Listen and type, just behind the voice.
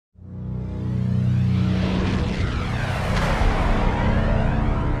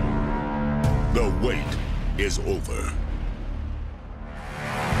wait is over.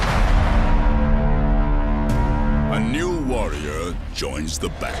 A new warrior joins the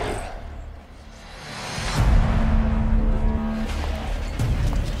battle.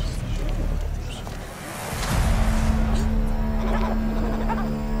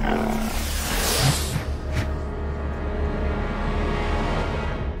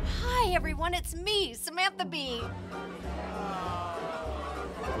 Hi, everyone. It's me, Samantha B.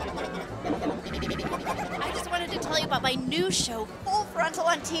 I just wanted to tell you about my new show, Frontal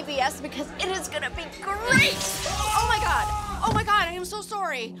on TBS, because it is gonna be great! Oh my god! Oh my god, I am so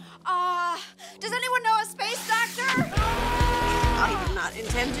sorry. Does anyone know a space doctor? I did not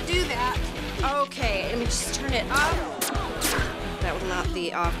intend to do that. Okay, let me just turn it off. That was not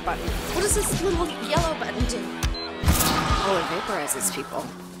the off button. What does this little yellow button do? Oh, it vaporizes people.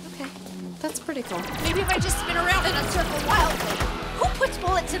 Okay, that's pretty cool. Maybe if I just spin around in a circle wildly. Who puts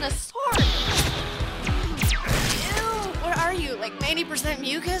bullets in a sword? What are you, like 90%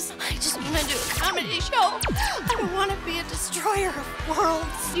 mucus? I just want to do a comedy show. I don't want to be a destroyer of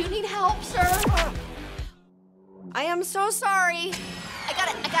worlds. Do you need help, sir? I am so sorry. I got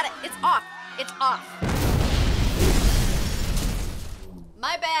it. It's off. It's off.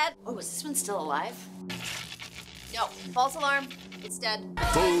 My bad. Oh, is this one still alive? No, false alarm. It's dead.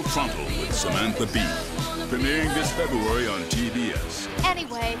 Full Frontal with Samantha B. Premiering this February on TBS.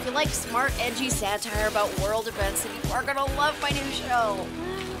 Anyway, if you like smart, edgy satire about world events, then you are gonna love my new show.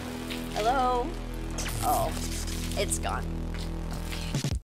 Hello? Oh, it's gone.